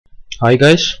Hi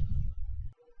guys,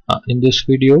 in this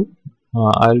video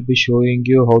I'll be showing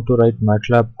you how to write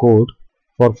Matlab code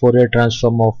for Fourier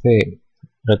transform of a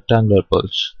rectangular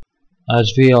pulse.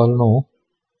 As we all know,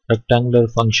 rectangular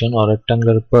function or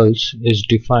rectangular pulse is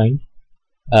defined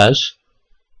as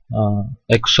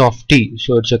x of t,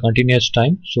 so it's a continuous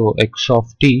time, so x of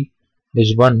t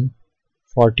is 1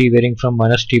 for t varying from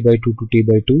minus t by 2 to t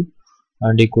by 2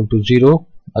 and equal to 0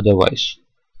 otherwise.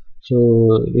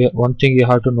 So one thing you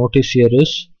have to notice here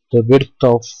is the width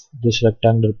of this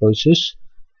rectangular pulse is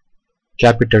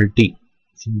capital T.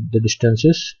 So the distance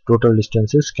is, total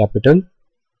distance is capital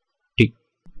T.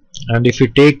 And if you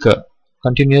take a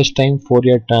continuous time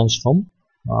Fourier transform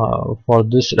for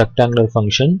this rectangular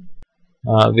function,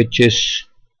 which is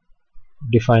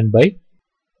defined by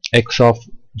x of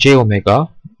j omega,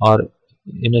 or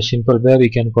in a simple way we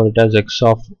can call it as x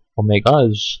of omega,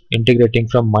 is integrating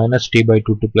from minus t by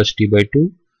 2 to plus t by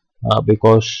 2,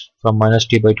 because from minus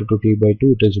t by 2 to t by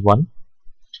 2 it is 1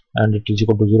 and it is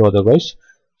equal to 0 otherwise.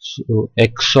 So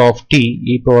x of t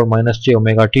e power minus j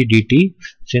omega t dt,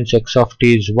 since x of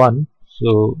t is 1,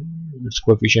 so its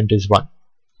coefficient is 1.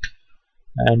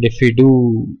 And if we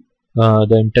do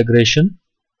the integration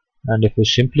and if we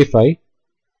simplify,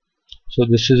 so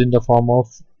this is in the form of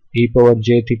e power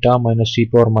j theta minus e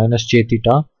power minus j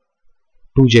theta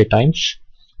 2j times,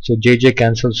 so jj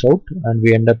cancels out and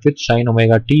we end up with sine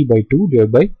omega t by 2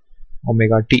 divided by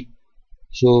omega t.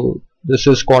 So this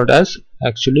is called as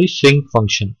actually sinc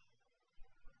function.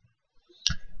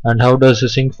 And how does a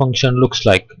sinc function looks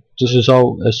like? This is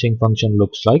how a sinc function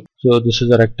looks like. So this is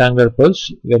a rectangular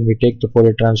pulse. When we take the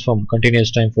Fourier transform,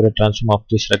 continuous time Fourier transform of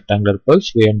this rectangular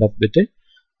pulse, we end up with a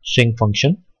sinc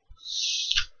function.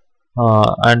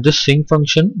 And this sinc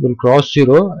function will cross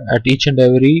 0 at each and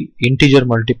every integer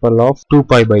multiple of 2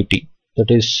 pi by t,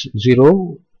 that is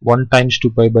 0, 1 times 2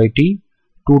 pi by t,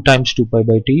 2 times 2 pi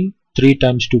by t, 3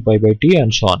 times 2 pi by t,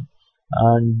 and so on.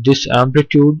 And this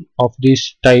amplitude of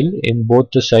this tile in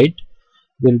both the side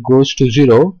will goes to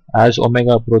 0 as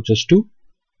omega approaches to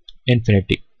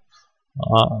infinity.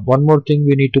 One more thing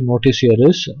we need to notice here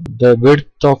is the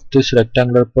width of this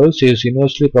rectangular pulse is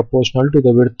inversely proportional to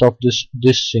the width of this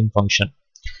sinc function.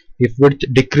 If width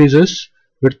decreases,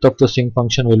 width of the sinc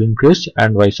function will increase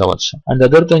and vice versa. And the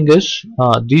other thing is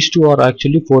these two are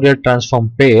actually Fourier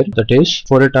transform pair, that is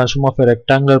Fourier transform of a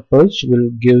rectangular pulse will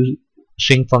give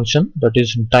sinc function, that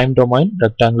is in time domain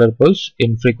rectangular pulse,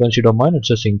 in frequency domain it's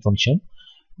a sinc function.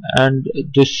 And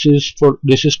this is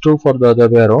true for the other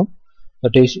way around,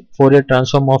 that is Fourier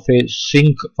transform of a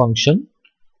sinc function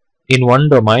in one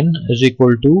domain is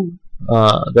equal to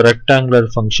the rectangular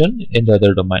function in the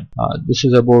other domain. This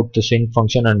is about the sinc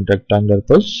function and rectangular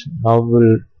pulse. Now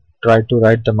we'll try to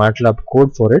write the Matlab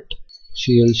code for it.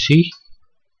 CLC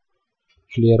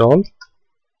clear all,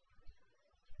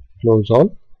 close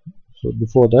all. So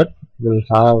before that we'll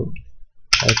have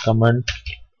a comment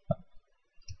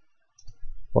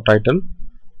for title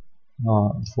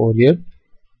Fourier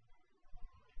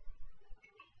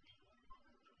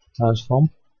transform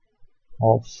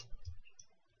of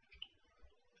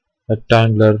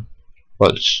rectangular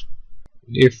pulse.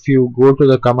 If you go to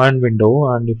the command window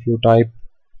and if you type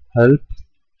help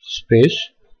space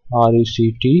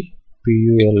rectpuls,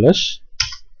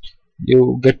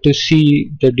 you get to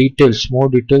see the details, more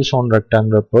details on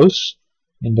rectangular pulse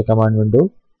in the command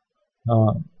window.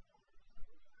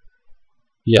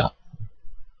 Yeah,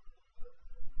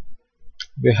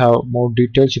 we have more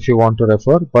details if you want to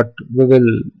refer, but we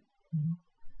will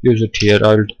use it here.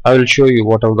 I will show you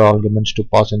what are the arguments to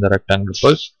pass in the rectangular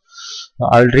pulse.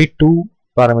 I'll read two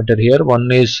parameters here.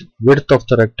 One is width of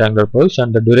the rectangular pulse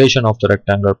and the duration of the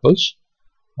rectangular pulse.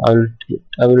 I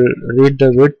will read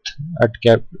the width at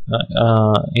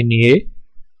in A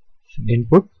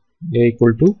input, A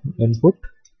equal to input,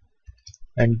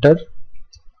 enter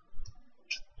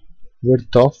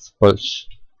width of pulse,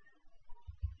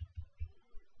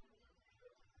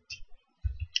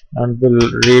 and we'll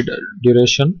read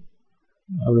duration.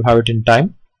 I will have it in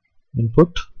time,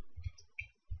 input,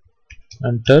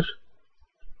 enter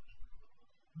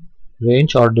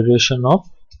range or duration of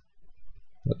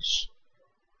pulse.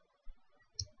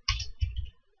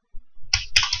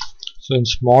 So in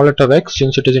small letter x,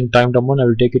 since it is in time domain, I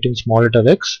will take it in small letter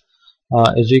x,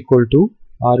 is equal to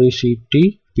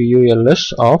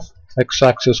rectpuls of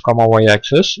x-axis comma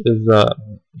y-axis is the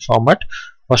format.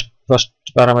 First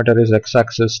parameter is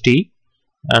x-axis t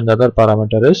and the other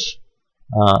parameter is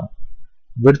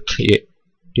width a,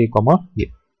 t comma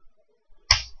a.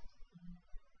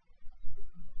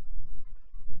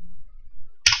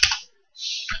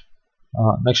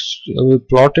 Next we will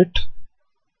plot it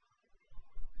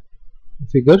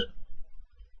figure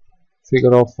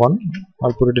figure of 1.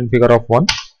 I'll put it in figure of 1.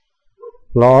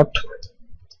 Plot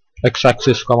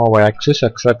x-axis comma y-axis.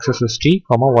 X-axis is t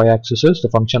comma y-axis is the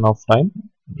function of time,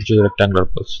 which is rectangular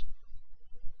pulse.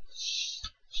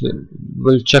 So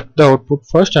we'll check the output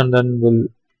first and then we'll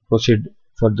proceed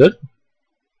further.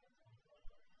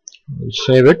 We'll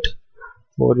save it.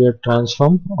 Fourier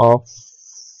transform of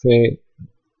a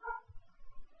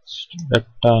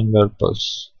rectangular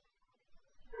pulse.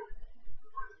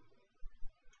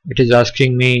 It is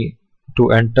asking me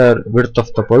to enter width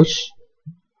of the pulse.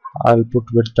 I'll put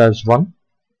width as 1.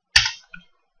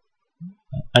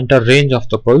 Enter range of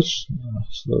the pulse.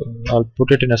 So I'll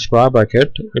put it in a square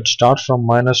bracket. It starts from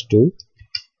 -2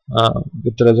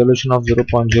 with the resolution of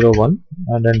 0.01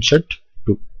 and ends at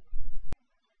 2.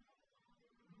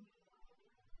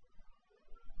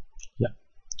 Yeah.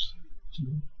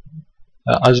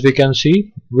 As we can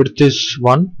see, width is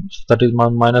 1, that is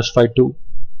 -5 to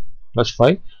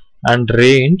 +5, and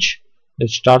range, it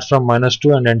starts from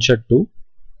 -2 and ends at 2.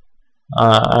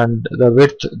 And the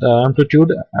width, the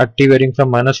amplitude at t varying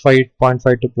from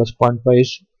 -5.5 to +0.5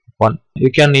 is 1.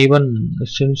 You can even,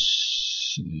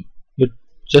 since it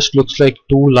just looks like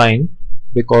 2 line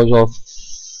because of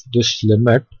this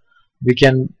limit, we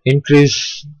can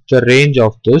increase the range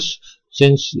of this.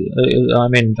 Since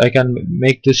I can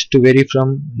make this to vary from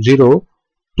 0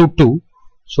 to 2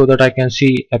 so that I can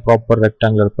see a proper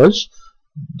rectangular pulse.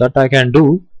 That I can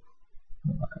do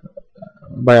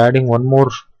by adding one more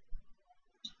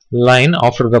line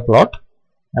after the plot,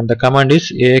 and the command is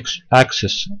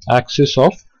axis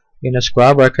of, in a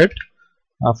square bracket,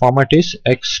 format is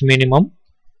x minimum,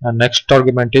 and next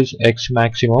argument is x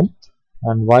maximum,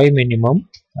 and y minimum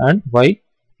and y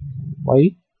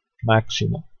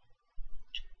maximum.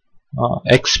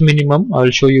 X minimum, I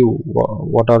will show you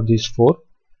what are these for.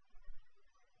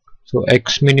 So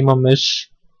x minimum is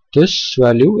this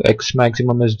value, x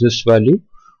maximum is this value,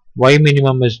 y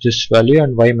minimum is this value,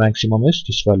 and y maximum is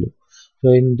this value. So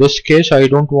in this case, I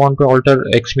don't want to alter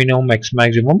x minimum, x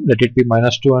maximum. Let it be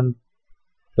 -2 and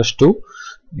 +2.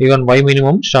 Even y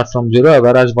minimum start from 0,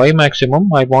 whereas y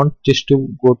maximum I want this to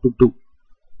go to 2.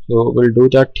 So we'll do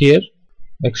that here.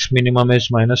 X minimum is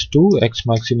 -2, x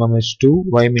maximum is 2,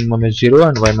 y minimum is 0,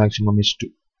 and y maximum is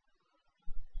 2.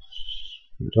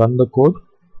 Run the code.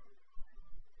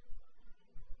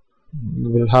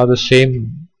 We'll have the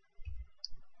same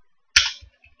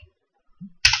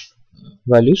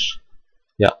values.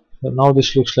 Yeah, so now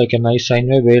this looks like a nice sine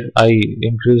wave where I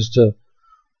increase the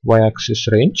y-axis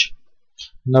range.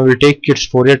 Now we'll take its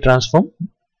Fourier transform.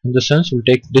 In the sense, we'll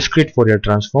take discrete Fourier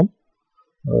transform.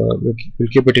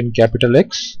 We'll keep it in capital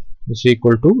X is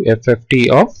equal to FFT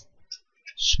of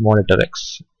small letter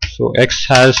x. So x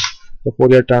has the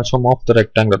Fourier transform of the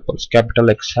rectangular pulse. Capital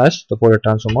X has the Fourier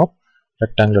transform of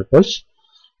rectangular pulse.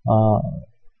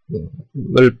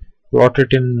 We'll plot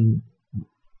it in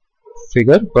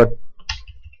figure, but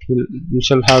we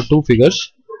shall have two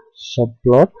figures.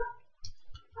 Subplot.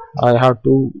 I have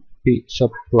to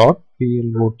subplot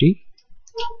PLOT.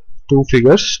 Two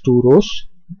figures, two rows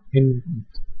in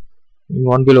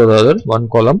one below the other, one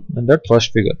column in that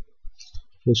first figure.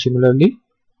 So similarly,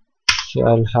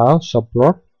 I'll have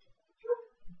subplot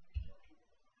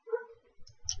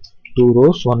two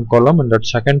rows, one column in that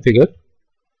second figure.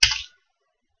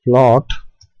 Plot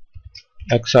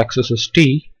x-axis is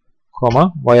t,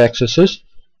 comma y-axis is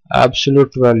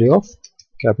absolute value of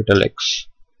capital X.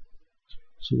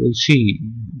 So we'll see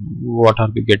what are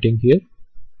we getting here.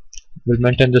 We'll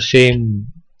maintain the same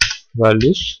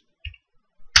values.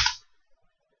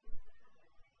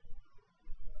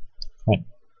 Fine.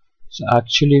 So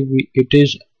actually it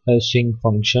is a sync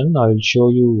function. I will show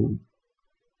you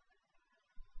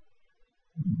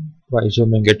by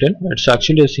zooming it in. It's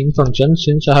actually a sync function.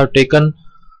 Since I have taken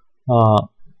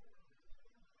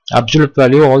absolute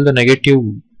value, all the negative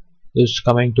is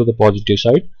coming to the positive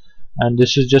side, and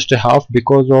this is just a half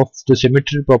because of the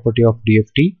symmetry property of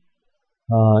DFT.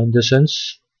 In the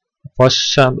sense,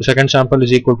 second sample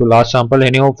is equal to last sample.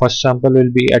 Anyhow, first sample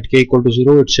will be at k equal to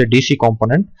 0. It's a DC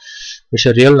component. It's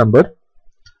a real number,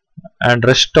 and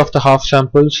rest of the half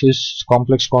samples is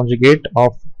complex conjugate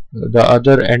of the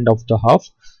other end of the half.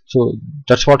 So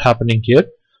that's what happening here.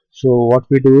 So what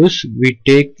we do is we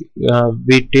take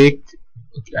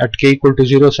at k equal to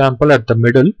 0 sample at the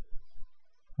middle,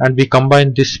 and we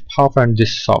combine this half and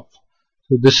this half.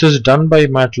 So this is done by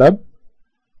Matlab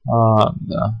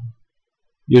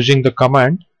using the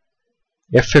command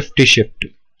F50 shift.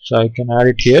 So I can add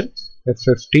it here,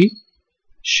 F50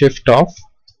 shift of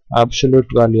absolute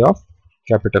value of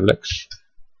capital X.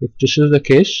 If this is the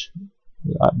case,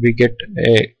 we get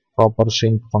a proper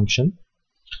sync function.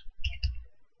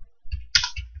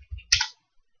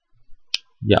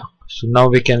 Yeah, so now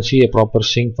we can see a proper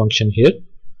sync function here.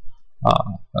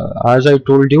 As I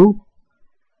told you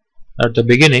at the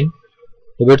beginning,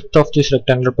 the width of this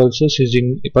rectangular pulse is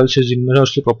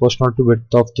inversely proportional to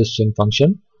width of this sync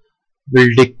function.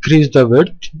 We'll decrease the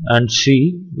width and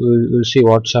we'll see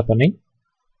what's happening.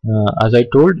 As I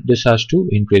told, this has to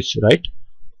increase, right?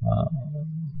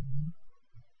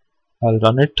 I'll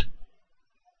run it.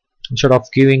 Instead of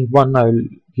giving 1, I will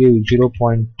give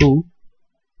 0.2.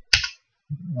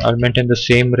 I'll maintain the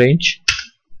same range.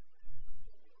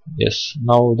 Yes,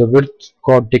 now the width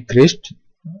got decreased,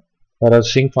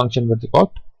 whereas sync function width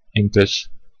got increased.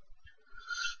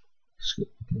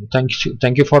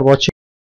 Thank you for watching.